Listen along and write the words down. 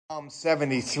Psalm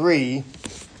 73.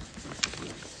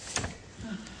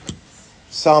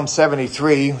 Psalm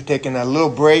 73. We're taking a little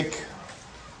break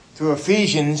to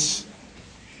Ephesians.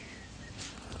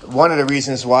 One of the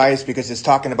reasons why is because it's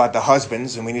talking about the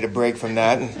husbands, and we need a break from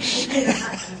that. And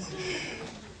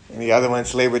the other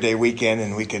one's Labor Day weekend,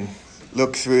 and we can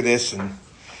look through this and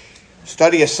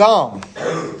study a psalm.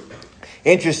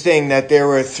 Interesting that there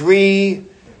were three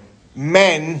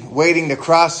men waiting to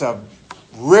cross a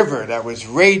river that was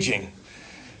raging.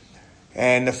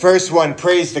 And the first one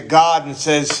prays to God and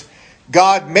says,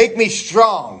 God, make me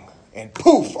strong. And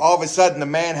poof, all of a sudden the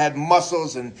man had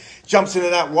muscles and jumps into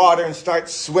that water and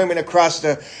starts swimming across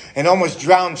and almost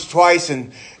drowns twice.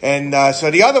 And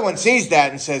so the other one sees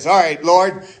that and says, all right,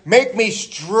 Lord, make me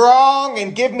strong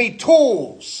and give me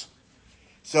tools.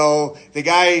 So the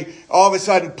guy, all of a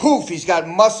sudden, poof, he's got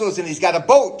muscles and he's got a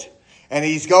boat. And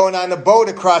he's going on the boat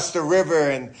across the river,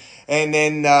 and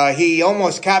then he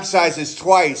almost capsizes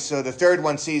twice. So the third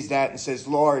one sees that and says,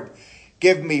 Lord,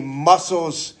 give me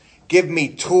muscles, give me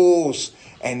tools,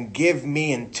 and give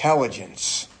me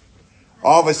intelligence.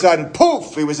 All of a sudden,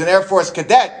 poof, he was an Air Force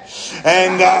cadet.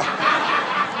 And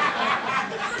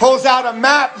pulls out a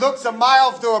map, looks a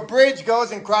mile through a bridge,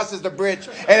 goes and crosses the bridge,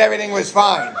 and everything was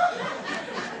fine.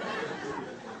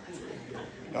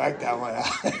 I like that one.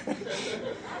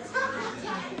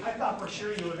 I thought for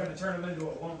sure you were going to turn him into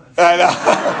a woman. I know.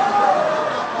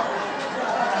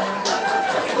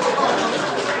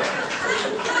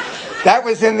 That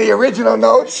was in the original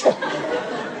notes.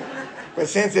 But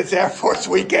since it's Air Force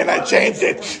weekend, I changed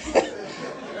it.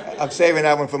 I'm saving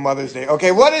that one for Mother's Day.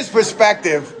 Okay, what is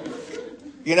perspective?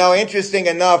 You know, interesting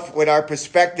enough with our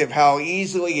perspective, how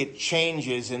easily it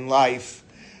changes in life.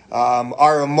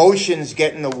 Our emotions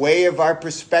get in the way of our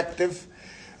perspective.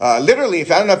 Literally,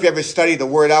 I don't know if you ever studied the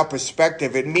word out,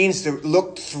 perspective, it means to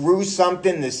look through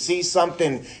something, to see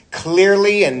something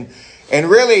clearly, and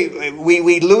really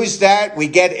we lose that. We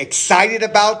get excited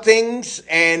about things,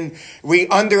 and we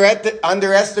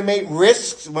underestimate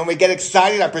risks. When we get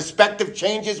excited, our perspective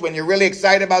changes. When you're really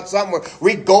excited about something,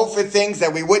 we go for things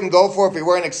that we wouldn't go for if we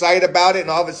weren't excited about it, and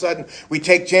all of a sudden we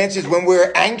take chances. When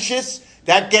we're anxious,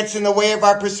 that gets in the way of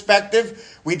our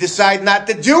perspective. We decide not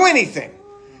to do anything,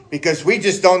 because we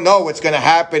just don't know what's going to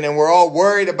happen, and we're all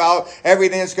worried about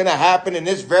everything that's going to happen, and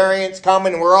this variant's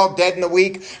coming, and we're all dead in a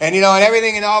week, and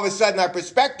everything, and all of a sudden our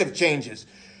perspective changes.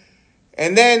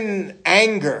 And then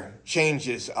anger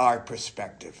changes our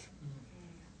perspective.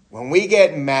 When we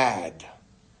get mad,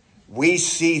 we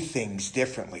see things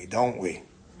differently, don't we?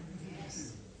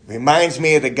 Reminds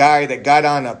me of the guy that got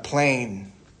on a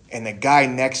plane, and the guy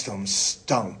next to him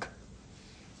stunk.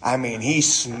 I mean, he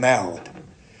smelled.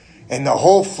 And the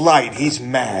whole flight, he's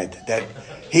mad that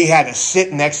he had to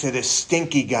sit next to this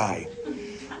stinky guy.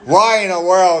 Why in the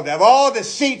world, of all the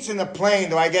seats in the plane,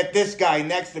 do I get this guy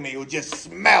next to me who just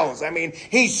smells? I mean,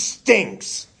 he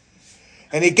stinks.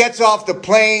 And he gets off the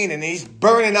plane and he's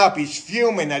burning up. He's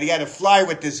fuming that he had to fly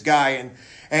with this guy.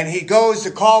 And he goes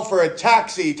to call for a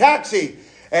taxi.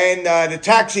 And the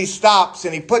taxi stops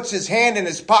and he puts his hand in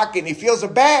his pocket and he feels a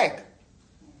bag.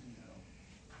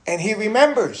 And he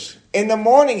remembers, in the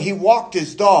morning he walked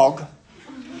his dog.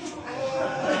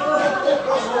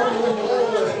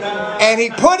 And he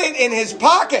put it in his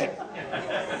pocket.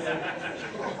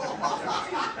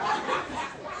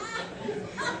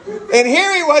 And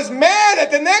here he was mad at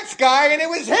the next guy, and it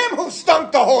was him who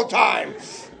stunk the whole time.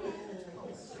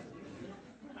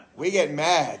 We get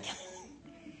mad,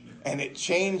 and it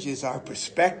changes our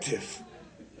perspective.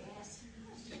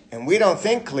 And we don't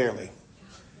think clearly.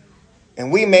 And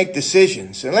we make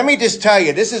decisions. And let me just tell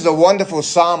you, this is a wonderful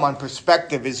psalm on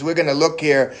perspective as we're going to look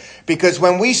here. Because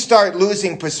when we start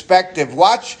losing perspective,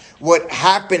 watch what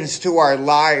happens to our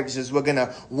lives as we're going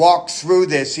to walk through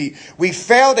this. We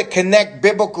fail to connect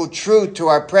biblical truth to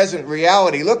our present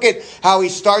reality. Look at how he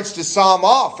starts the psalm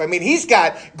off. I mean, he's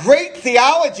got great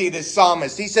theology, this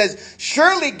psalmist. He says,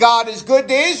 surely God is good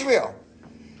to Israel.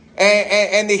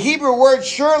 And the Hebrew word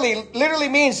surely literally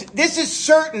means this is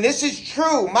certain, this is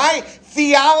true. My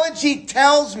theology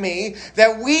tells me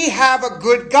that we have a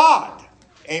good God.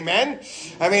 Amen?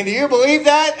 I mean, do you believe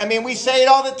that? I mean, we say it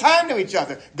all the time to each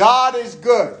other. God is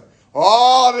good.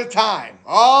 All the time.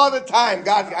 All the time.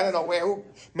 God, I don't know who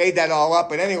made that all up,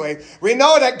 but anyway, we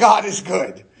know that God is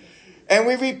good. And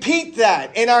we repeat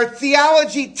that. And our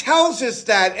theology tells us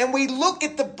that. And we look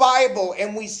at the Bible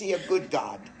and we see a good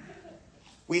God.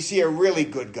 We see a really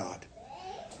good God.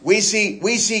 We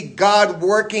see God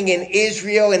working in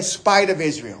Israel in spite of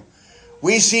Israel.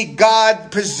 We see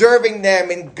God preserving them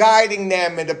and guiding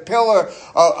them in a pillar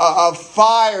of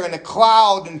fire and a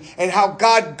cloud, and how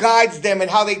God guides them and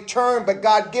how they turn, but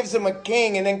God gives them a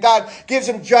king, and then God gives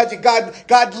them judge.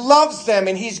 God loves them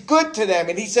and he's good to them.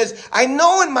 And he says, I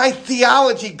know in my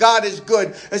theology God is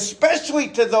good, especially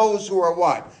to those who are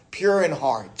what? Pure in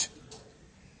heart.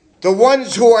 The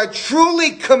ones who are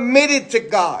truly committed to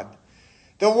God.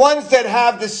 The ones that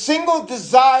have the single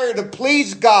desire to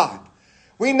please God.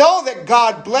 We know that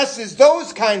God blesses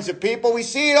those kinds of people. We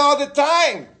see it all the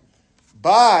time.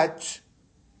 But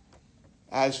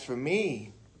as for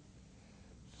me,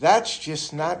 that's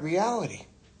just not reality.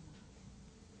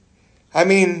 I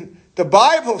mean, the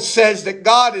Bible says that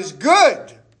God is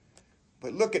good.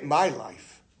 But look at my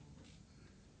life.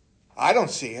 I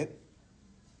don't see it.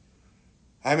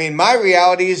 I mean, my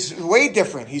reality is way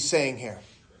different, he's saying here.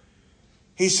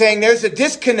 He's saying there's a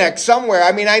disconnect somewhere.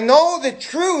 I mean, I know the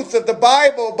truth of the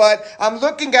Bible, but I'm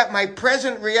looking at my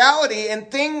present reality and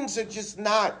things are just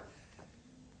not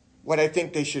what I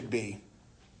think they should be.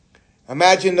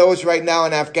 Imagine those right now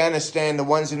in Afghanistan, the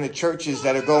ones in the churches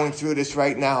that are going through this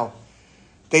right now.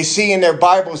 They see in their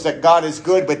Bibles that God is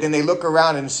good, but then they look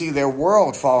around and see their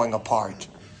world falling apart.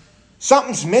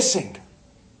 Something's missing.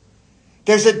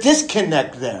 There's a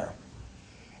disconnect there.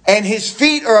 And his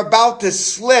feet are about to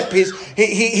slip.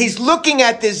 He's looking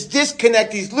at this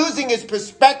disconnect. He's losing his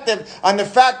perspective on the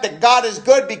fact that God is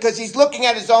good because he's looking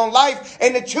at his own life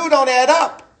and the two don't add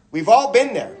up. We've all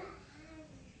been there.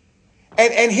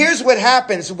 And here's what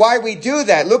happens, why we do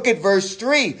that. Look at verse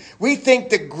 3. We think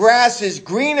the grass is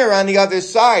greener on the other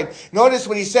side. Notice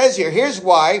what he says here. Here's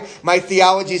why my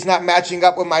theology is not matching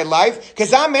up with my life.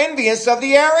 Because I'm envious of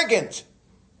the arrogant.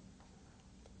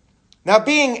 Now,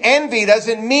 being envy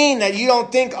doesn't mean that you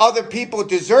don't think other people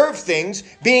deserve things.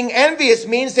 Being envious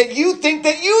means that you think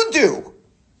that you do.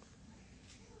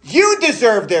 You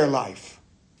deserve their life.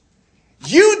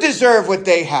 You deserve what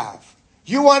they have.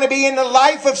 You want to be in the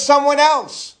life of someone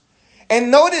else.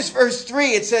 And notice verse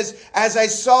 3, it says, as I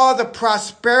saw the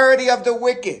prosperity of the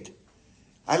wicked.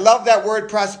 I love that word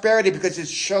prosperity because it's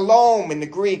shalom in the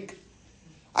Greek.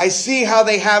 I see how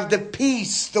they have the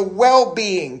peace, the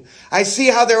well-being. I see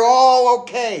how they're all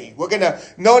okay. We're going to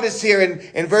notice here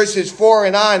in verses 4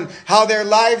 and on how their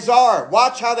lives are.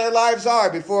 Watch how their lives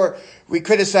are before we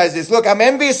criticize this. Look, I'm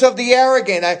envious of the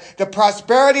arrogant, the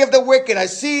prosperity of the wicked. I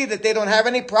see that they don't have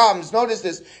any problems. Notice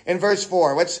this in verse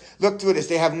 4. Let's look through this.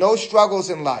 They have no struggles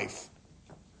in life.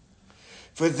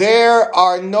 For there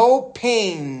are no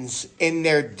pains in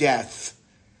their death.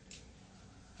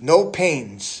 No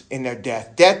pains in their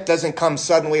death. Death doesn't come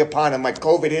suddenly upon them like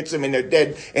COVID hits them and they're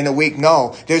dead in a week.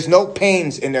 No, there's no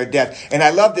pains in their death. And I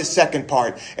love this second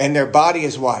part. And their body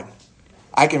is what?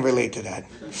 I can relate to that.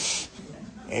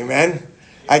 Amen.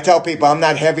 I tell people I'm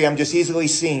not heavy. I'm just easily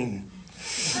seen.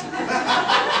 Does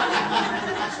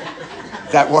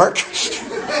that work?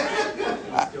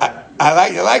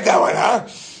 You like that one, huh?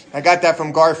 I got that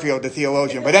from Garfield, the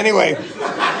theologian. But anyway.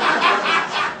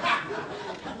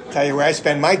 Tell you where I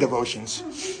spend my devotions.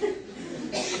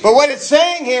 But what it's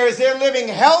saying here is they're living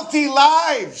healthy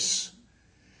lives.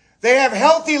 They have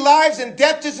healthy lives and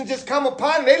death doesn't just come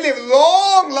upon them. They live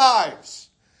long lives.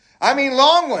 I mean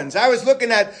long ones. I was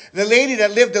looking at the lady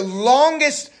that lived the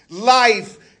longest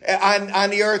life on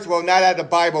the earth. Well, not out of the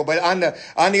Bible, but on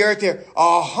the earth here.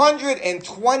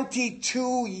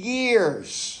 122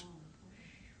 years.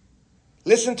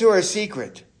 Listen to her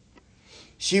secret.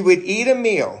 She would eat a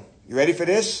meal. You ready for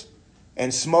this?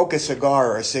 And smoke a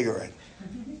cigar or a cigarette.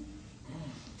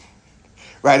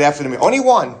 Right after the meal. Only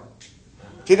one.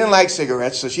 She didn't like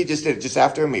cigarettes, so she just did it just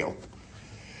after a meal.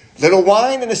 Little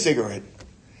wine and a cigarette.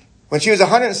 When she was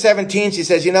 117, she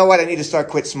says, you know what? I need to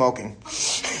quit smoking.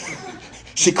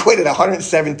 She quit at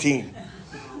 117.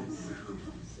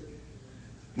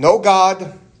 No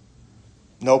God.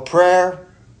 No prayer.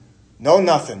 No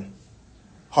nothing.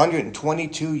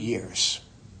 122 years.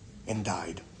 And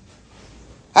died.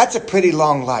 That's a pretty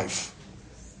long life.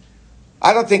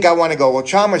 I don't think I want to go. Well,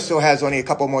 Chalmers still has only a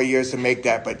couple more years to make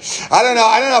that, but I don't know.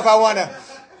 I don't know if I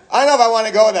want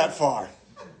to go that far.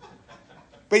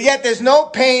 But yet there's no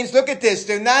pains. Look at this.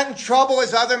 They're not in trouble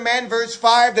as other men. Verse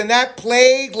 5. They're not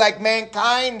plagued like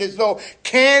mankind. There's no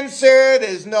cancer.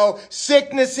 There's no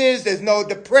sicknesses. There's no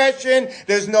depression.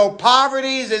 There's no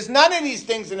poverty. There's none of these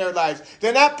things in their lives.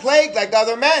 They're not plagued like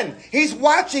other men. He's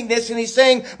watching this and he's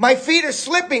saying, my feet are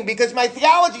slipping because my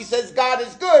theology says God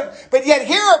is good. But yet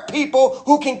here are people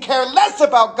who can care less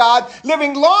about God,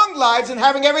 living long lives and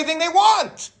having everything they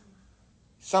want.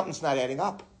 Something's not adding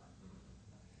up.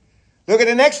 Look at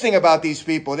the next thing about these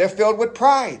people. They're filled with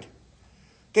pride.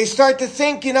 They start to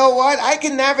think, you know what? I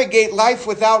can navigate life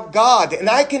without God, and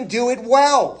I can do it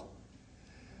well.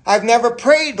 I've never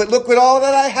prayed, but look at all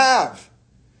that I have.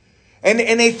 And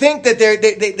they think that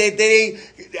they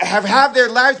have their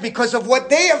lives because of what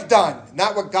they have done,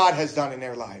 not what God has done in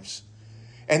their lives.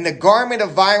 And the garment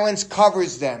of violence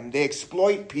covers them. They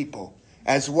exploit people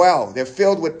as well. They're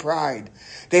filled with pride.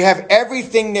 They have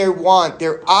everything they want.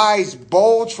 Their eyes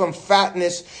bulge from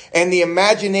fatness, and the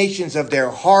imaginations of their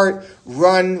heart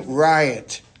run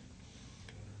riot.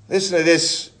 Listen to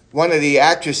this. One of the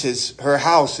actresses, her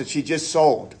house that she just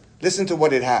sold. Listen to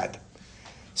what it had.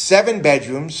 7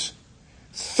 bedrooms,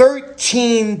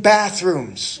 13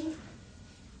 bathrooms.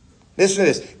 Listen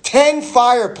to this. 10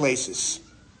 fireplaces.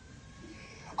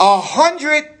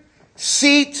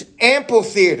 100-seat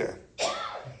amphitheater.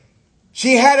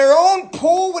 She had her own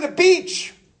pool with a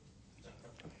beach.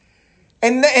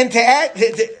 And to add,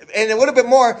 and a little bit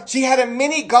more, she had a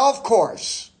mini golf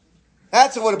course.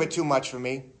 That's a little bit too much for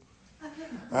me.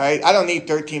 All right, I don't need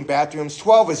 13 bathrooms.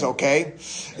 12 is okay.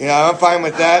 You know, I'm fine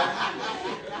with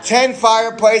that. 10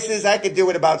 fireplaces, I could do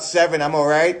it about 7. I'm all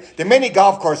right. The mini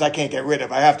golf course I can't get rid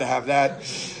of. I have to have that.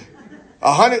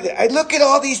 100. I look at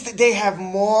all these. They have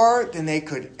more than they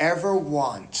could ever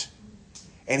want.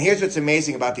 And here's what's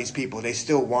amazing about these people. They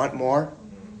still want more.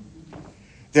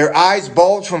 Their eyes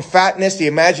bulge from fatness. The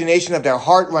imagination of their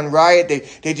heart run riot.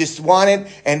 They just want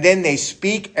it. And then they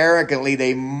speak arrogantly.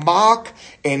 They mock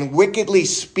and wickedly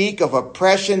speak of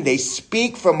oppression. They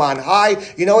speak from on high.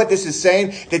 You know what this is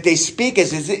saying? That they speak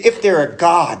as if they're a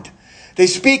god. They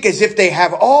speak as if they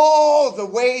have all the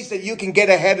ways that you can get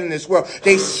ahead in this world.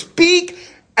 They speak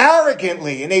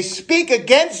arrogantly, and they speak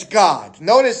against God.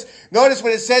 Notice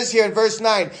what it says here in verse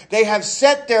 9. They have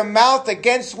set their mouth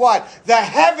against what? The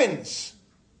heavens.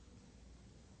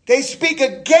 They speak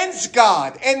against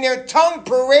God, and their tongue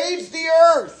parades the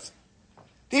earth.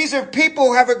 These are people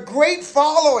who have a great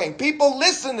following. People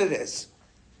listen to this.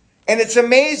 And it's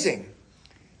amazing.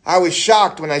 I was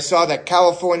shocked when I saw that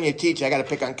California teacher. I got to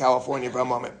pick on California for a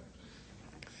moment.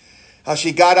 How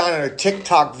she got on her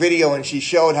TikTok video and she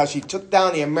showed how she took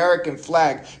down the American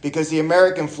flag because the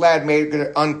American flag made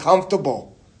her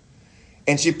uncomfortable.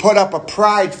 And she put up a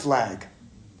pride flag.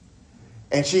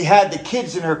 And she had the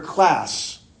kids in her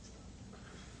class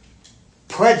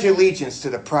pledge allegiance to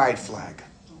the pride flag.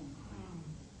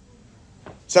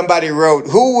 Somebody wrote,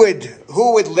 who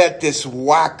would let this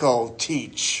wacko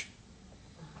teach?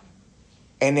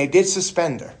 And they did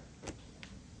suspend her.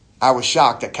 I was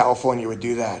shocked that California would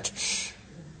do that.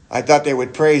 I thought they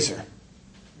would praise her.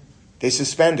 They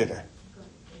suspended her.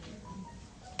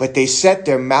 But they set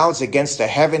their mouths against the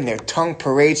heaven. Their tongue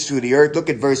parades through the earth. Look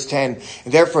at verse 10.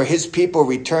 Therefore his people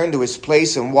return to his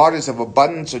place, and waters of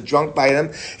abundance are drunk by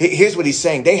them. Here's what he's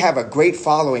saying. They have a great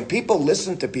following. People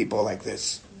listen to people like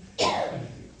this.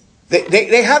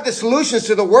 They have the solutions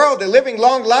to the world. They're living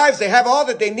long lives. They have all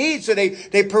that they need. So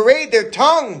they parade their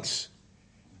tongues.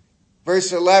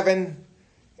 Verse 11.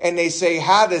 And they say,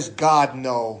 how does God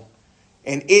know?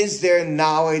 And is there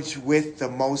knowledge with the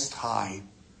Most High?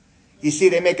 You see,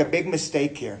 they make a big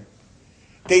mistake here.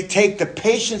 They take the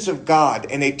patience of God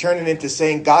and they turn it into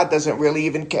saying God doesn't really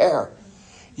even care.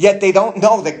 Yet they don't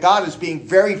know that God is being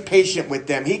very patient with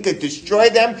them. He could destroy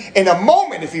them in a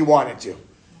moment if he wanted to.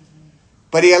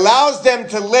 But he allows them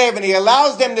to live and he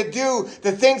allows them to do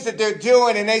the things that they're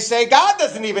doing. And they say, God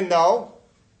doesn't even know.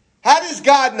 How does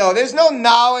God know? There's no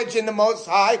knowledge in the Most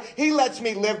High. He lets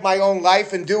me live my own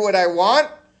life and do what I want.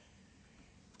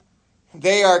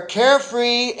 They are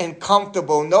carefree and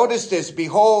comfortable. Notice this.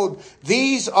 Behold,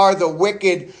 these are the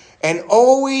wicked and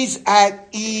always at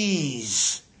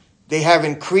ease. They have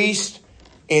increased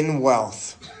in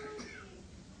wealth.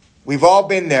 We've all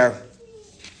been there.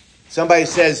 Somebody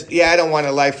says, yeah, I don't want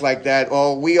a life like that.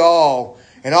 Oh, we all.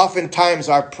 And oftentimes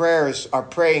our prayers are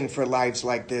praying for lives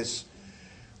like this.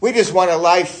 We just want a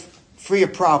life free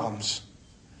of problems.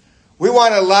 We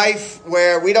want a life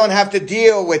where we don't have to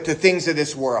deal with the things of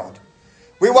this world.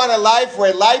 We want a life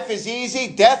where life is easy,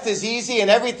 death is easy, and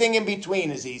everything in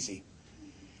between is easy.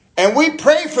 And we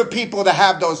pray for people to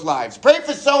have those lives. Pray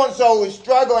for so-and-so who's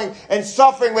struggling and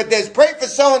suffering with this. Pray for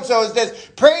so-and-so who's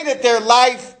this. Pray that their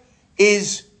life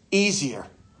is easier.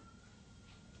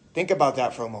 Think about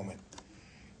that for a moment.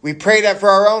 We pray that for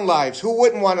our own lives. Who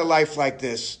wouldn't want a life like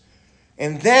this?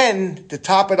 And then, to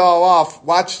top it all off,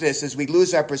 watch this. As we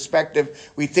lose our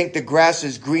perspective, we think the grass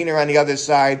is greener on the other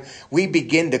side. We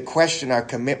begin to question our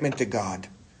commitment to God.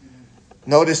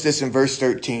 Notice this in verse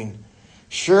 13.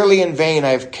 Surely in vain I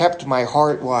have kept my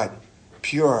heart, what?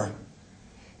 Pure.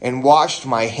 And washed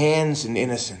my hands in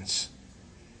innocence.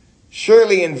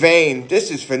 Surely in vain. This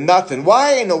is for nothing.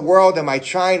 Why in the world am I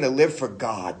trying to live for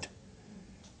God?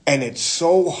 And it's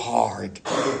so hard.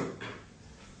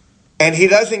 And he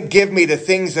doesn't give me the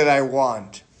things that I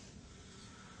want.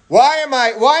 Why am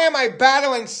I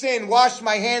battling sin? Wash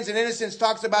my hands in innocence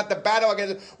talks about the battle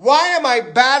against it. Why am I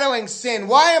battling sin?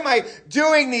 Why am I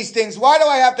doing these things? Why do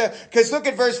I have to? Because look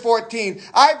at verse 14.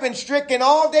 I've been stricken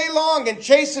all day long and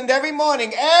chastened every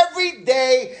morning. Every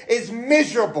day is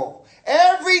miserable.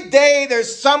 Every day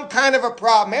there's some kind of a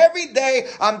problem. Every day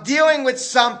I'm dealing with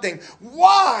something.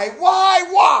 Why?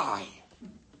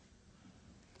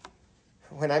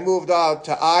 When I moved out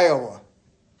to Iowa,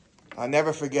 I'll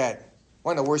never forget.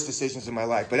 One of the worst decisions in my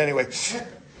life. But anyway,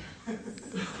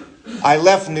 I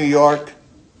left New York,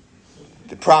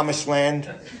 the promised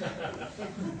land,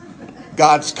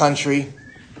 God's country.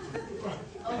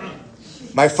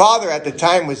 My father at the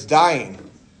time was dying.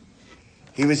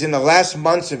 He was in the last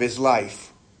months of his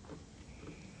life.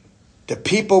 The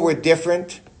people were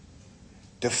different.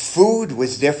 The food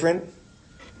was different.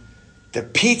 The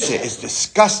pizza is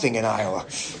disgusting in Iowa.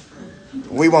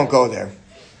 We won't go there.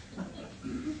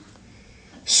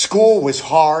 School was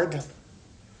hard.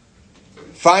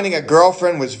 Finding a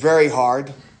girlfriend was very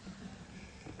hard.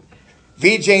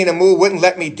 VJ and Amu wouldn't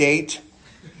let me date.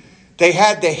 They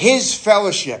had the His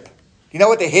Fellowship. You know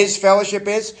what the His Fellowship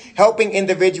is? Helping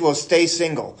individuals stay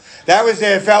single. That was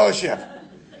their fellowship.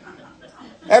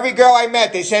 Every girl I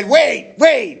met, they said, wait.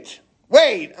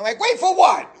 I'm like, wait for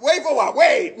what?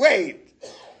 Wait.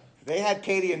 They had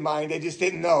Katie in mind. They just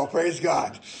didn't know. Praise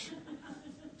God.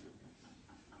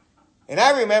 And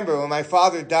I remember when my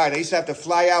father died, I used to have to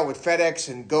fly out with FedEx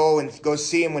and go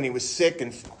see him when he was sick.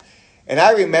 And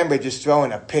I remember just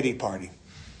throwing a pity party.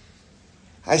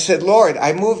 I said, Lord,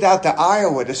 I moved out to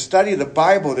Iowa to study the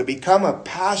Bible, to become a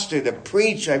pastor, to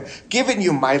preach. I've given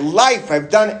you my life. I've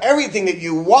done everything that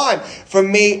you want from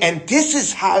me. And this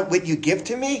is what you give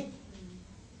to me?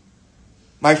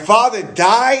 My father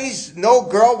dies. No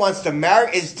girl wants to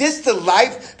marry. Is this the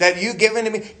life that you've given to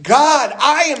me? God,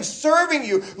 I am serving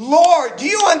you. Lord, do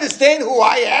you understand who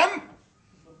I am?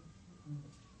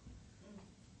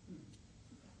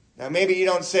 Now, maybe you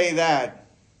don't say that,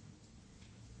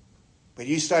 but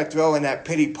you start throwing that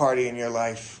pity party in your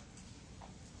life.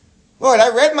 Lord, I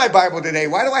read my Bible today.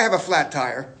 Why do I have a flat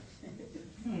tire?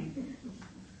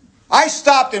 I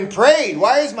stopped and prayed.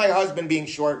 Why is my husband being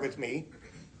short with me?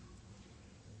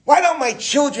 Why don't my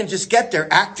children just get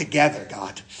their act together,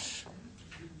 God?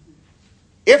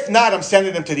 If not, I'm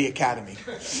sending them to the academy.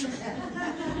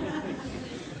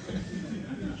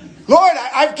 Lord,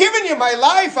 I've given you my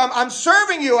life. I'm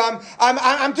serving you.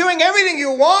 I'm doing everything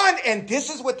you want. And this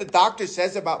is what the doctor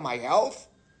says about my health?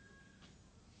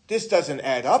 This doesn't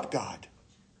add up, God.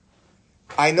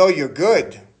 I know you're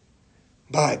good,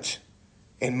 but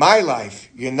in my life,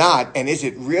 you're not. And is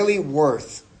it really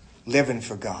worth living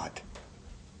for God?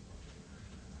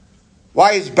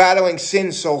 Why is battling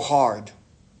sin so hard?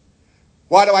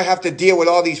 Why do I have to deal with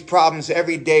all these problems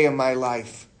every day of my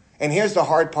life? And here's the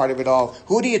hard part of it all.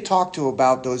 Who do you talk to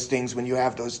about those things when you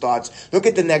have those thoughts? Look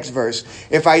at the next verse.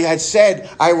 If I had said,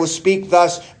 I will speak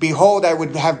thus, behold, I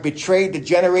would have betrayed the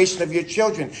generation of your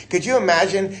children. Could you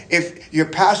imagine if your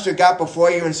pastor got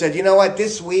before you and said, you know what,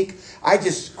 this week, I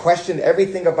just questioned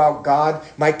everything about God,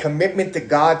 my commitment to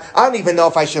God. I don't even know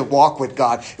if I should walk with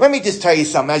God. Let me just tell you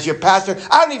something. As your pastor,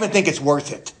 I don't even think it's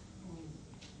worth it.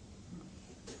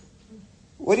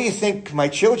 What do you think my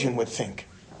children would think?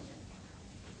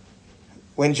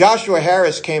 When Joshua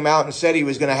Harris came out and said he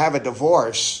was going to have a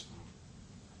divorce,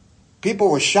 people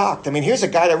were shocked. I mean, here's a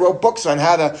guy that wrote books on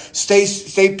how to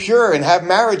stay pure and have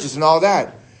marriages and all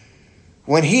that.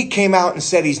 When he came out and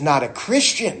said he's not a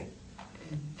Christian,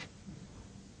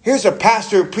 here's a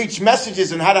pastor who preached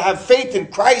messages on how to have faith in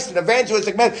Christ and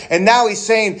evangelistic message, and now he's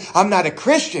saying, I'm not a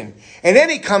Christian. And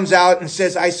then he comes out and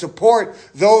says, I support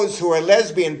those who are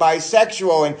lesbian,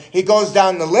 bisexual, and he goes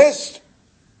down the list.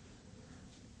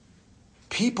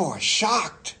 People are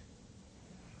shocked.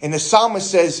 And the psalmist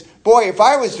says, boy, if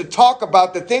I was to talk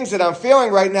about the things that I'm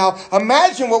feeling right now,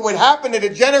 imagine what would happen to the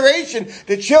generation,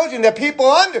 the children, the people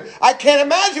under. I can't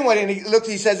imagine what. And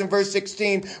he says in verse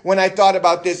 16, when I thought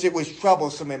about this, it was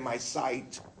troublesome in my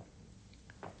sight.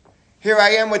 Here I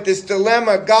am with this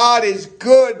dilemma. God is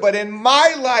good, but in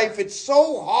my life, it's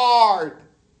so hard.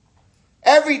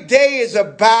 Every day is a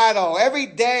battle. Every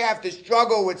day I have to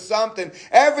struggle with something.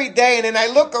 Every day. And then I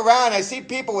look around, I see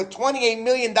people with $28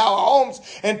 million homes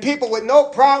and people with no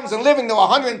problems and living to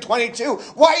 122.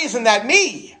 Why isn't that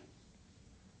me?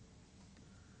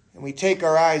 And we take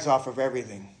our eyes off of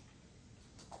everything.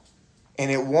 And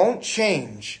it won't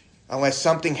change unless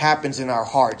something happens in our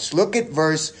hearts. Look at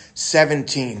verse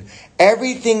 17.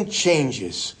 Everything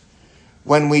changes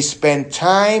when we spend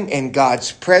time in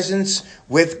God's presence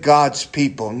with God's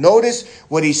people. Notice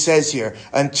what he says here.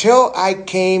 Until I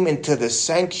came into the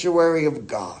sanctuary of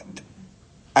God.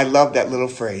 I love that little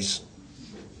phrase.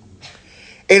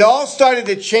 It all started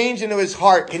to change into his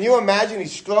heart. Can you imagine?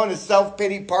 He's throwing a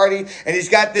self-pity party and he's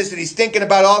got this and he's thinking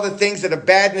about all the things that are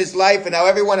bad in his life and how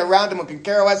everyone around him who can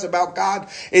care less about God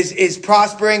is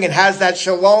prospering and has that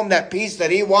shalom, that peace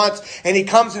that he wants. And he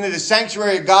comes into the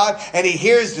sanctuary of God and he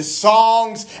hears the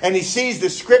songs and he sees the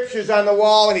scriptures on the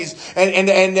wall and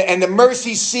and the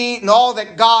mercy seat and all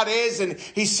that God is. And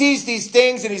he sees these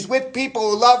things and he's with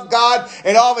people who love God.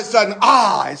 And all of a sudden,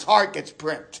 his heart gets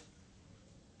pricked.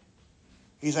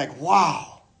 He's like,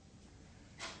 wow,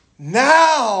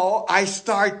 now I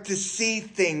start to see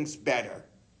things better.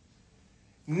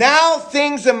 Now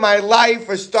things in my life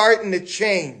are starting to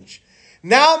change.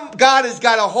 Now God has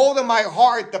got a hold of my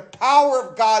heart, the power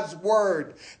of God's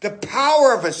word, the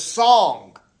power of a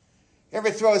song. You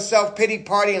ever throw a self-pity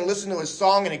party and listen to a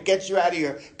song and it gets you out of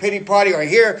your pity party, or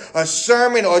hear a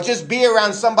sermon, or just be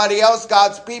around somebody else,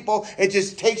 God's people? It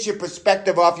just takes your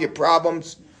perspective off your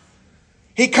problems.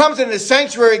 He comes into the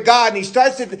sanctuary of God and he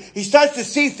starts to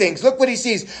see things. Look what he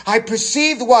sees. I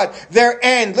perceived what? Their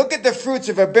end. Look at the fruits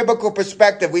of a biblical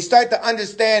perspective. We start to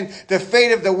understand the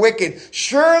fate of the wicked.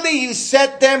 Surely you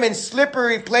set them in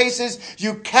slippery places.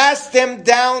 You cast them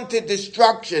down to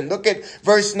destruction. Look at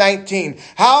verse 19.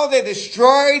 How they're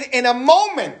destroyed in a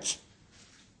moment.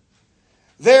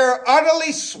 They're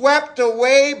utterly swept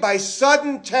away by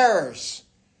sudden terrors.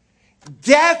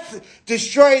 Death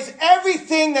destroys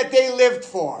everything that they lived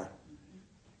for.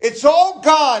 It's all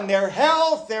gone. Their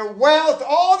health, their wealth,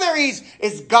 all their ease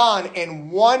is gone in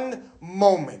one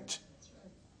moment.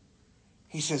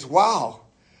 He says, wow,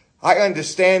 I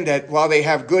understand that while they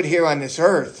have good here on this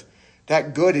earth,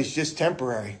 that good is just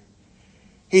temporary.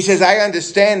 He says, I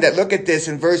understand that, look at this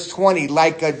in verse 20,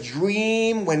 like a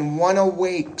dream when one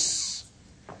awakes.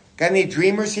 Got any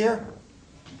dreamers here?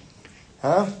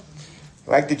 Huh?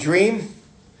 Like to dream?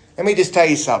 Let me just tell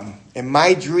you something. In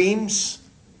my dreams,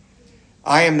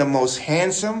 I am the most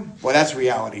handsome. Well, that's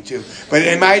reality too. But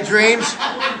in my dreams,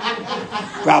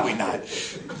 probably not.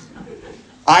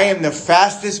 I am the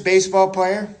fastest baseball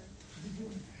player,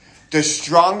 the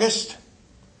strongest.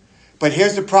 But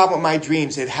here's the problem with my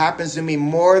dreams. It happens to me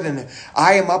more than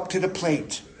I am up to the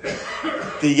plate.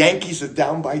 The Yankees are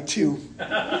down by 2.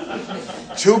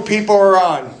 2 people are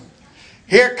on.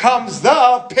 Here comes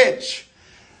the pitch.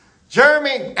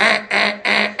 Jeremy.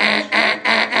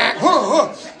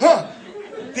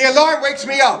 The alarm wakes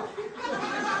me up.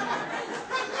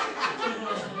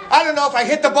 I don't know if I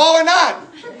hit the ball or not.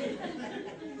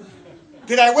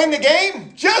 Did I win the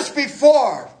game? Just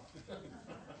before.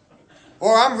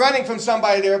 Or I'm running from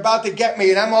somebody, they're about to get me,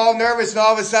 and I'm all nervous, and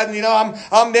all of a sudden,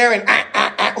 I'm there, and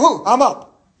I'm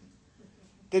up.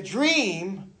 The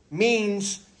dream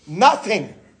means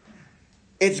nothing.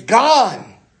 It's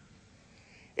gone.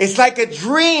 It's like a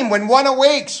dream when one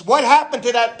awakes. What happened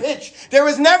to that pitch? There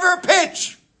was never a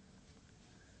pitch.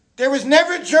 There was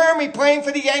never Jeremy playing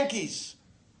for the Yankees.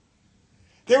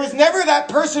 There was never that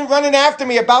person running after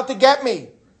me about to get me.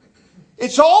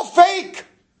 It's all fake.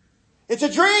 It's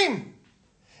a dream.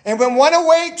 And when one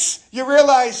awakes, you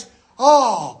realize,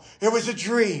 it was a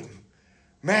dream.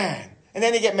 Man. And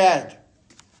then you get mad.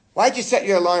 Why'd you set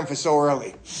your alarm for so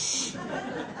early?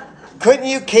 Couldn't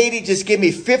you, Katie, just give me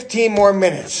 15 more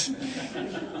minutes?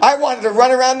 I wanted to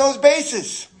run around those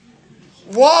bases.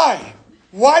 Why?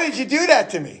 Why did you do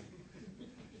that to me?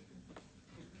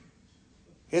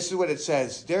 This is what it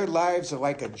says. Their lives are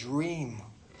like a dream.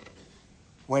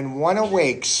 When one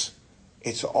awakes,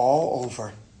 it's all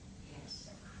over.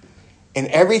 And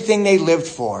everything they lived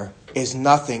for is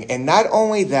nothing. And not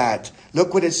only that,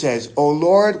 look what it says. O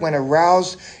Lord, when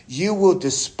aroused, you will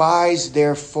despise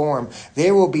their form.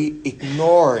 They will be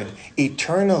ignored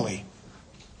eternally.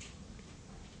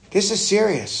 This is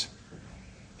serious.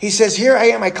 He says, here I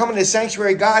am. I come into the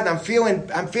sanctuary of God, and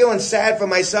I'm feeling sad for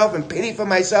myself and pity for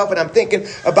myself, and I'm thinking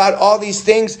about all these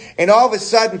things. And all of a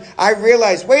sudden, I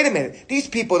realize, wait a minute, these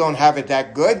people don't have it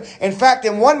that good. In fact,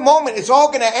 in one moment, it's all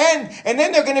going to end, and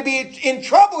then they're going to be in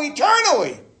trouble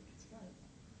eternally.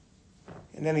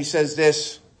 And then he says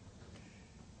this.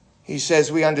 He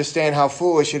says, we understand how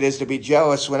foolish it is to be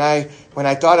jealous. When I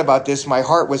thought about this, my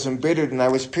heart was embittered and I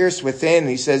was pierced within.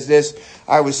 He says this,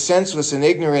 I was senseless and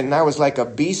ignorant and I was like a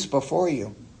beast before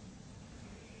you.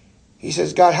 He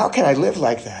says, God, how can I live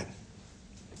like that?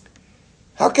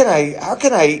 How can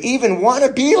I even want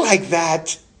to be like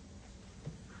that?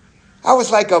 I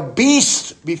was like a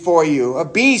beast before you, a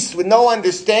beast with no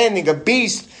understanding, a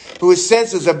beast who is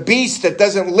senseless, a beast that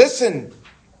doesn't listen,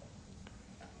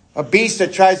 a beast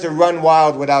that tries to run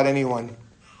wild without anyone.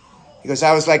 He goes,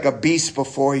 I was like a beast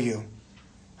before you.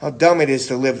 How dumb it is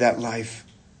to live that life.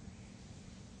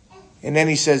 And then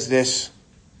he says this,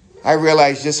 I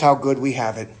realize just how good we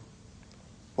have it.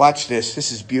 Watch this.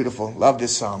 This is beautiful. Love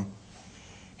this psalm.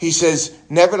 He says,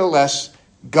 nevertheless,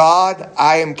 God,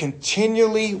 I am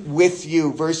continually with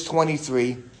you. Verse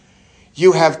 23,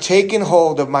 you have taken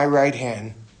hold of my right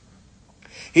hand.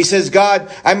 He says,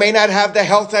 God, I may not have the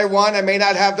health I want. I may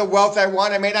not have the wealth I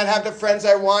want. I may not have the friends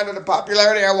I want or the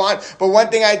popularity I want. But one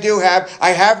thing I do have,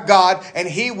 I have God, and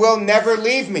he will never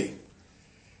leave me.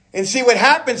 And see, what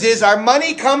happens is our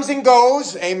money comes and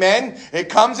goes. Amen. It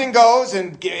comes and goes,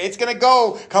 and it's going to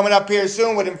go coming up here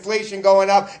soon with inflation going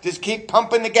up. Just keep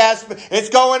pumping the gas. It's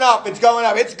going up. It's going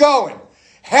up. It's going.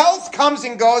 Health comes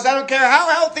and goes. I don't care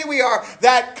how healthy we are.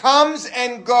 That comes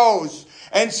and goes.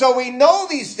 And so we know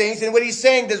these things. And what he's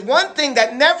saying, there's one thing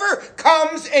that never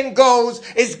comes and goes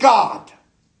is God.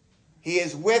 He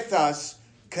is with us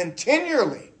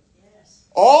continually.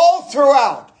 All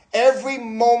throughout. Every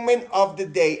moment of the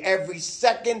day, every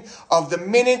second of the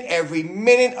minute, every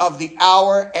minute of the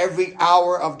hour, every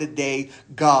hour of the day,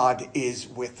 God is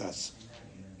with us.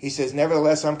 He says,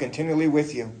 nevertheless, I'm continually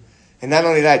with you. And not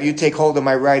only that, you take hold of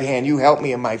my right hand. You help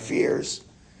me in my fears.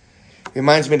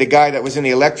 Reminds me of the guy that was in the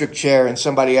electric chair and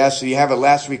somebody asked, do you have a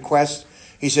last request?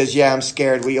 He says, yeah, I'm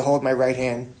scared. Will you hold my right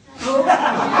hand? It's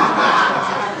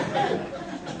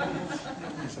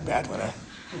a bad one, huh?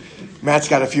 Matt's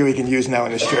got a few he can use now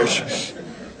in his church.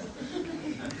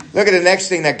 Look at the next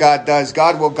thing that God does.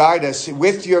 God will guide us.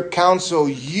 With your counsel,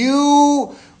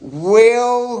 you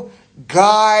will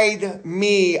guide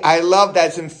me. I love that.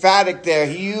 It's emphatic there.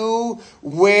 You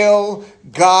will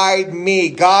guide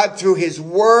me. God through his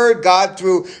word, God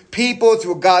through people,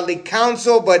 through godly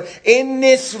counsel. But in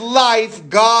this life,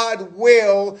 God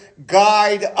will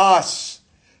guide us.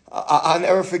 I'll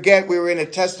never forget, we were in a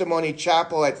testimony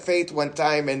chapel at Faith one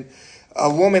time, and a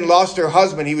woman lost her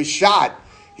husband. He was shot.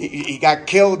 He got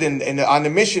killed on the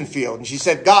mission field. And she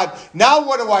said, God, now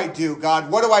what do I do,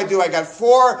 God? What do I do? I got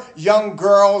 4 young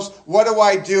girls. What do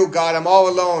I do, God? I'm all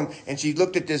alone. And she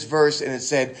looked at this verse and it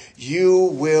said, you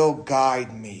will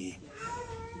guide me.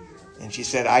 And she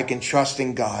said, I can trust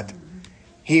in God.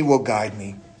 He will guide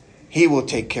me. He will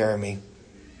take care of me.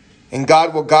 And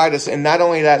God will guide us. And not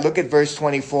only that, look at verse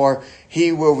 24.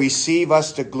 He will receive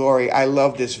us to glory. I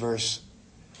love this verse.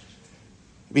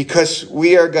 Because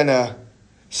we are going to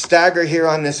stagger here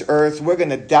on this earth. We're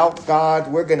going to doubt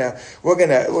God. We're going to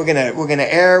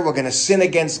err. We're going to sin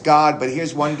against God. But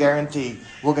here's one guarantee.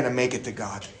 We're going to make it to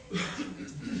God.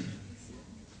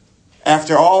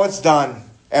 After all it's done,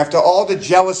 after all the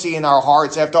jealousy in our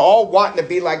hearts, after all wanting to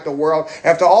be like the world,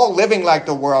 after all living like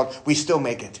the world, we still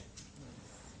make it.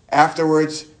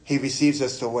 Afterwards, he receives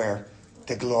us to where?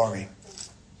 To glory.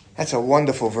 That's a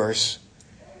wonderful verse.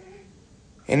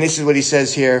 And this is what he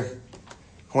says here.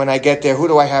 When I get there, who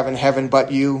do I have in heaven but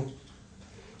you?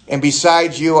 And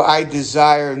besides you, I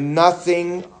desire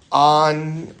nothing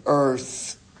on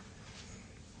earth.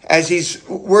 As he's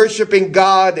worshiping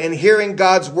God and hearing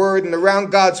God's word and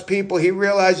around God's people, he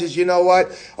realizes, you know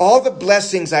what? All the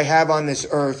blessings I have on this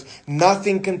earth,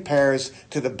 nothing compares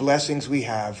to the blessings we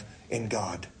have in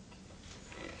God.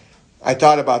 I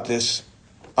thought about this.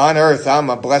 On earth, I'm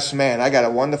a blessed man. I got a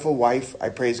wonderful wife. I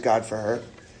praise God for her.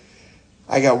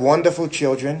 I got wonderful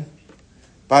children.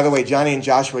 By the way, Johnny and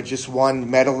Joshua just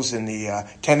won medals in the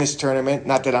tennis tournament.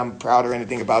 Not that I'm proud or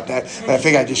anything about that, but I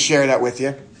figured I'd just share that with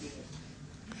you.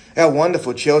 I got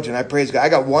wonderful children. I praise God. I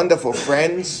got wonderful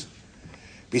friends.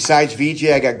 Besides VJ,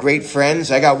 I got great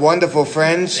friends. I got wonderful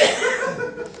friends.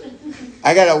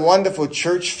 I got a wonderful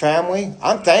church family.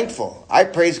 I'm thankful. I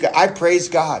praise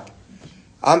God.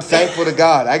 I'm thankful to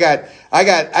God. I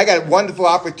got wonderful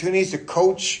opportunities to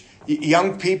coach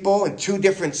young people in 2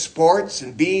 different sports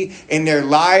and be in their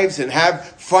lives and have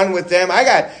fun with them. I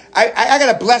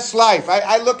got a blessed life.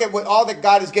 I look at what all that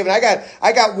God has given.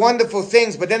 I got wonderful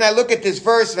things, but then I look at this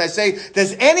verse and I say,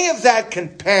 does any of that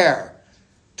compare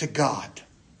to God?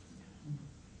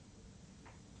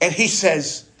 And he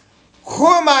says, who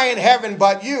am I in heaven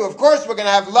but you? Of course we're going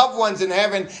to have loved ones in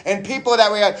heaven and people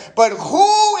that we have, but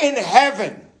who in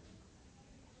heaven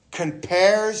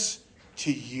compares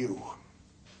to you?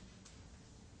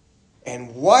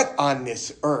 And what on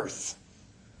this earth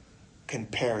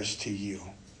compares to you?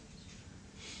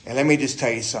 And let me just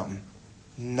tell you something.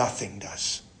 Nothing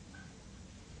does.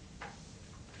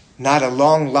 Not a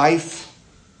long life.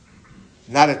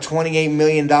 Not a $28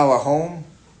 million home.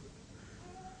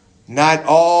 not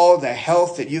all the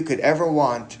health that you could ever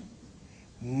want,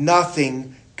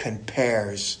 nothing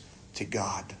compares to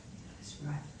God. That's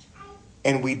right.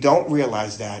 And we don't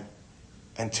realize that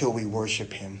until we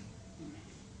worship him.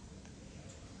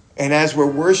 And as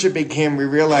we're worshiping him, we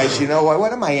realize, you know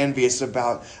what am I envious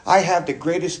about? I have the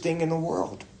greatest thing in the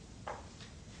world.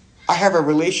 I have a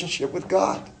relationship with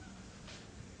God.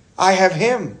 I have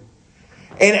him.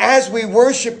 And as we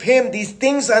worship him, these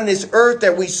things on this earth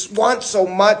that we want so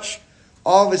much,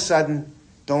 all of a sudden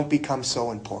don't become so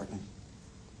important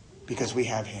because we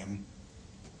have him.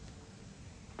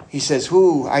 He says,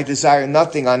 I desire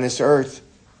nothing on this earth.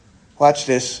 Watch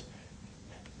this.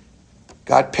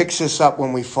 God picks us up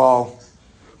when we fall.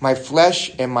 My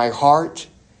flesh and my heart,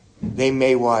 they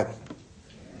may what?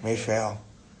 May fail.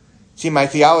 See, my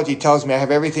theology tells me I have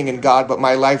everything in God, but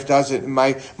my life doesn't.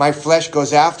 My flesh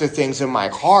goes after things, and my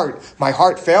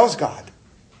heart fails God.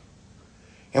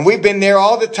 And we've been there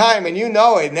all the time, and you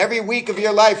know it. And every week of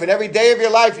your life and every day of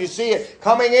your life, you see it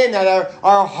coming in that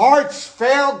our hearts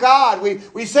fail God.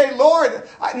 We say, Lord,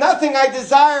 nothing I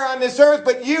desire on this earth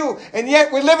but you. And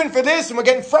yet we're living for this, and we're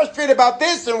getting frustrated about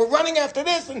this, and we're running after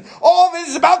this, and all of it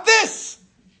is about this.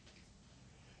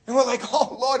 And we're like,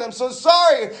 oh, Lord, I'm so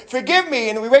sorry. Forgive me.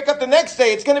 And we wake up the next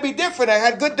day. It's going to be different. I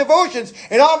had good devotions.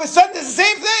 And all of a sudden, it's the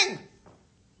same thing.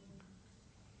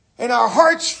 And our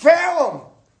hearts fail him.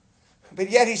 But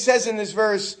yet he says in this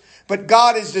verse, but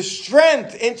God is the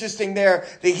strength. Interesting there.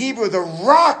 The Hebrew, the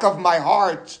rock of my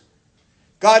heart.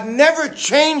 God never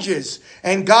changes.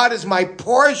 And God is my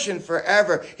portion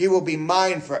forever. He will be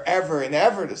mine forever and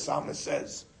ever, the psalmist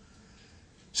says.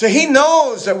 So he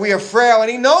knows that we are frail, and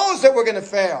he knows that we're going to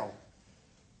fail.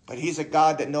 But he's a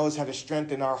God that knows how to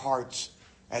strengthen our hearts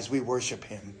as we worship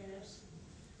him.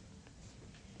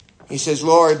 He says,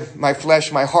 Lord, my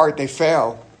flesh, my heart, they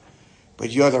fail.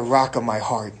 But you're the rock of my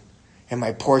heart and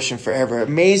my portion forever.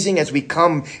 Amazing as we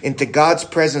come into God's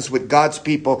presence with God's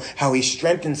people, how he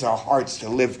strengthens our hearts to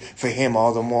live for him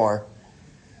all the more.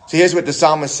 So here's what the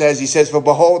psalmist says. He says, for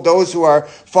behold, those who are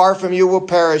far from you will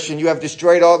perish, and you have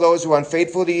destroyed all those who are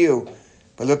unfaithful to you.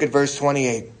 But look at verse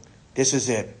 28. This is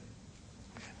it.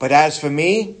 But as for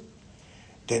me,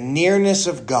 the nearness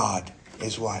of God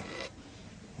is what?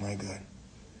 My good.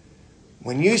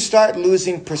 When you start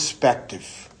losing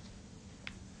perspective,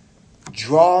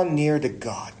 draw near to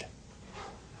God,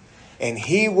 and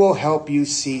he will help you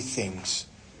see things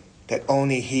that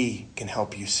only he can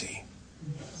help you see.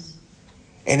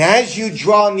 And as you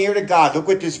draw near to God, look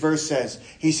what this verse says.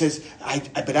 He says,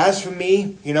 but as for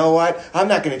me, you know what? I'm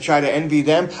not going to try to envy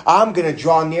them. I'm going to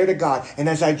draw near to God. And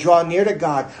as I draw near to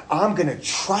God, I'm going to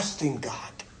trust in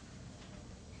God.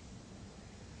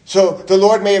 So the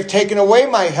Lord may have taken away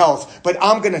my health, but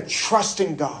I'm going to trust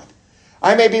in God.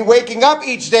 I may be waking up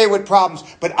each day with problems,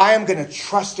 but I am going to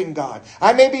trust in God.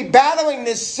 I may be battling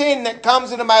this sin that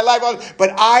comes into my life,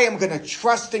 but I am going to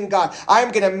trust in God. I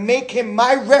am going to make him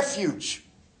my refuge.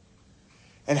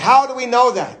 And how do we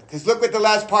know that? Because look what the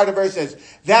last part of the verse says.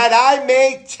 That I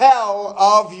may tell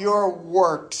of your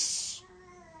works.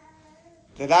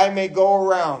 That I may go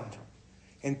around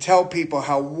and tell people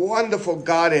how wonderful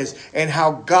God is and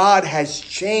how God has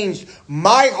changed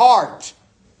my heart,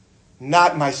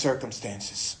 not my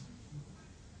circumstances.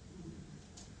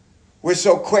 We're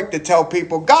so quick to tell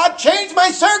people, God changed my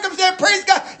circumstance. Praise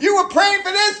God. You were praying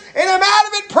for this and I'm out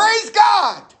of it. Praise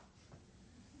God.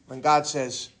 When God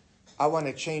says, I want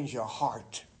to change your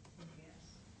heart.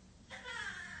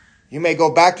 You may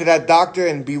go back to that doctor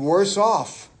and be worse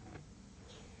off.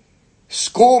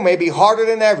 School may be harder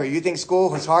than ever. You think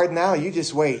school is hard now? You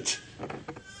just wait.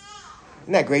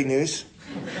 Isn't that great news?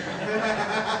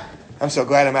 I'm so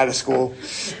glad I'm out of school.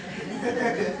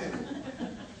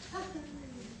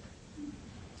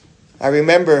 I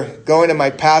remember going to my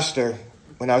pastor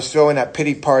when I was throwing that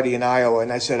pity party in Iowa,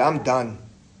 and I said, I'm done.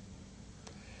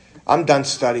 I'm done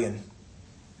studying.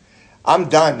 I'm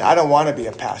done. I don't want to be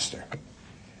a pastor.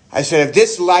 I said, if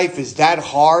this life is that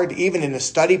hard, even in the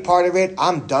study part of it,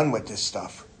 I'm done with this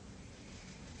stuff.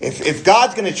 If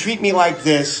God's going to treat me like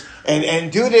this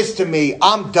and do this to me,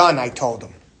 I'm done, I told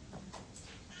him.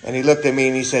 And he looked at me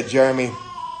and he said, Jeremy,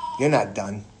 you're not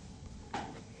done.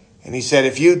 And he said,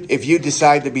 if you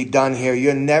decide to be done here,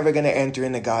 you're never going to enter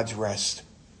into God's rest.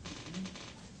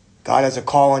 God has a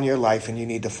call on your life and you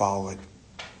need to follow it.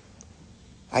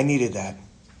 I needed that.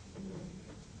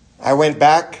 I went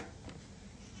back.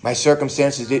 My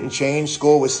circumstances didn't change.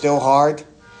 School was still hard.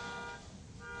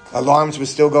 Alarms were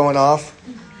still going off.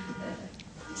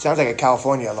 Sounds like a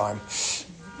California alarm.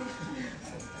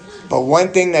 But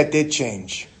one thing that did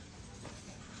change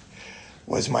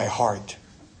was my heart.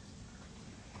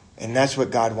 And that's what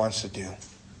God wants to do.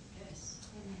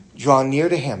 Draw near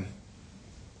to him.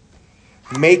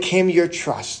 Make him your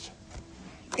trust.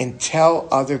 And tell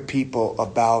other people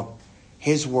about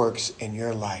his works in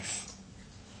your life.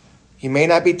 You may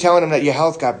not be telling them that your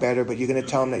health got better, but you're going to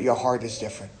tell them that your heart is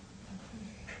different.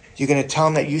 You're going to tell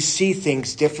them that you see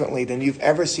things differently than you've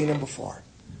ever seen them before.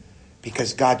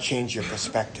 Because God changed your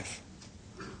perspective.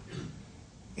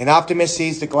 An optimist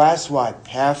sees the glass what?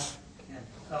 Half?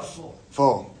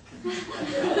 Full.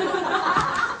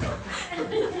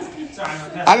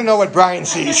 I don't know what Brian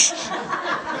sees.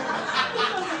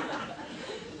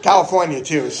 California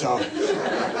too, so.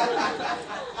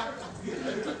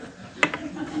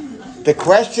 The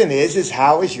question is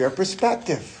how is your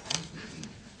perspective?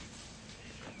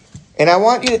 And I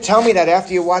want you to tell me that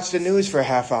after you watch the news for a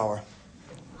half hour.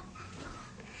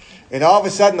 And all of a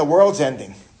sudden the world's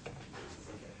ending.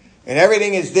 And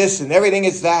everything is this and everything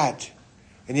is that.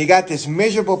 And you got this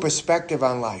miserable perspective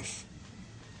on life.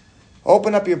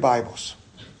 Open up your Bibles.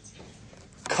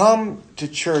 Come to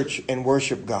church and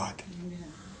worship God.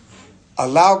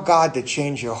 Allow God to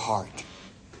change your heart.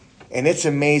 And it's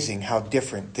amazing how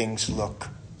different things look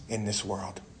in this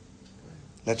world.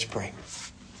 Let's pray.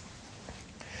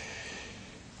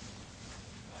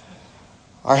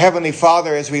 Our Heavenly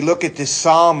Father, as we look at this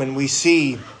psalm and we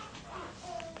see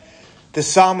the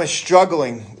psalmist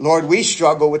struggling, Lord, we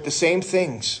struggle with the same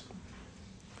things.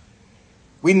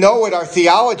 We know what our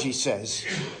theology says.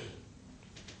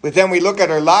 But then we look at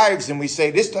our lives and we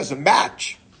say, this doesn't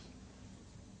match.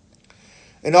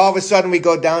 And all of a sudden we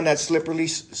go down that slippery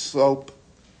slope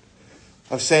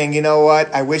of saying, you know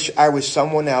what, I wish I was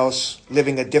someone else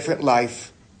living a different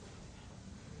life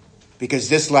because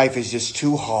this life is just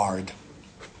too hard.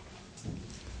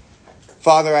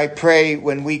 Father, I pray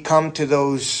when we come to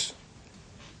those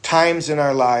times in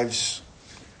our lives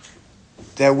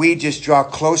that we just draw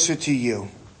closer to you.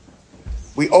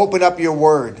 We open up your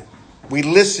word. We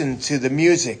listen to the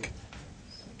music.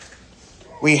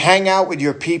 We hang out with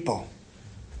your people.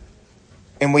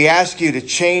 And we ask you to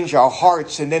change our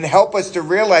hearts and then help us to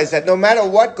realize that no matter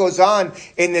what goes on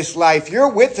in this life, you're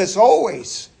with us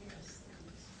always.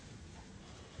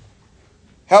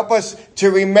 Help us to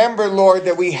remember, Lord,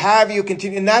 that we have you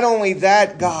continue. Not only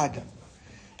that, God,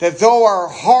 that though our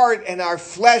heart and our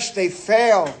flesh, they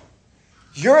fail,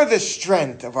 you're the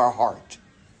strength of our heart.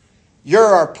 You're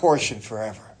our portion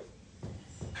forever.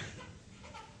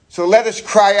 So let us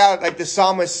cry out like the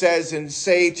psalmist says and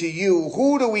say to you,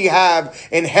 who do we have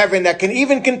in heaven that can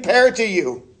even compare to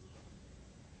you?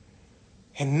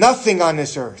 And nothing on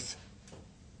this earth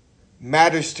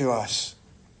matters to us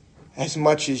as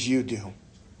much as you do.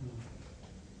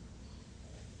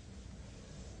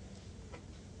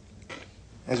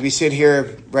 As we sit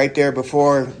here right there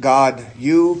before God,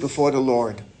 you before the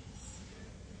Lord,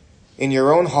 in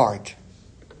your own heart,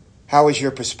 how is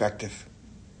your perspective?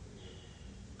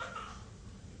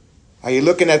 Are you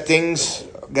looking at things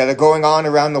that are going on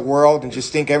around the world and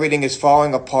just think everything is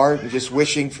falling apart and just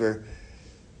wishing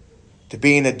to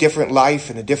be in a different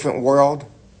life, in a different world?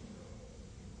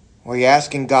 Or are you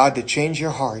asking God to change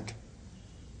your heart,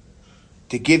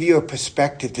 to give you a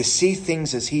perspective, to see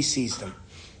things as he sees them?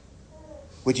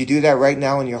 Would you do that right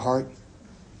now in your heart?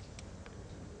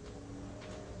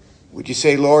 Would you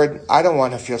say, Lord, I don't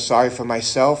want to feel sorry for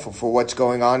myself or for what's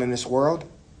going on in this world.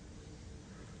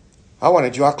 I want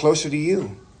to draw closer to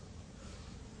you.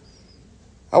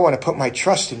 I want to put my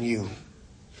trust in you.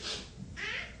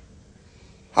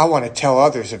 I want to tell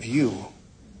others of you.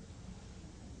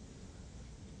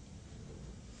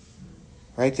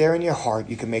 Right there in your heart,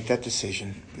 you can make that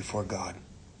decision before God.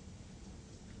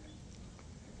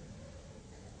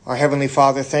 Our Heavenly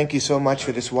Father, thank you so much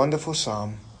for this wonderful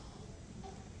psalm.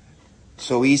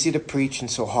 So easy to preach and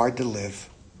so hard to live.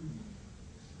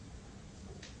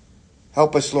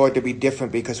 Help us, Lord, to be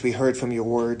different because we heard from your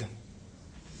word.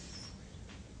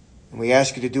 And we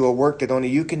ask you to do a work that only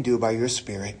you can do by your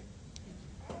Spirit.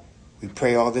 We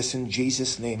pray all this in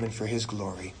Jesus' name and for his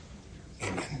glory.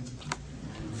 Amen.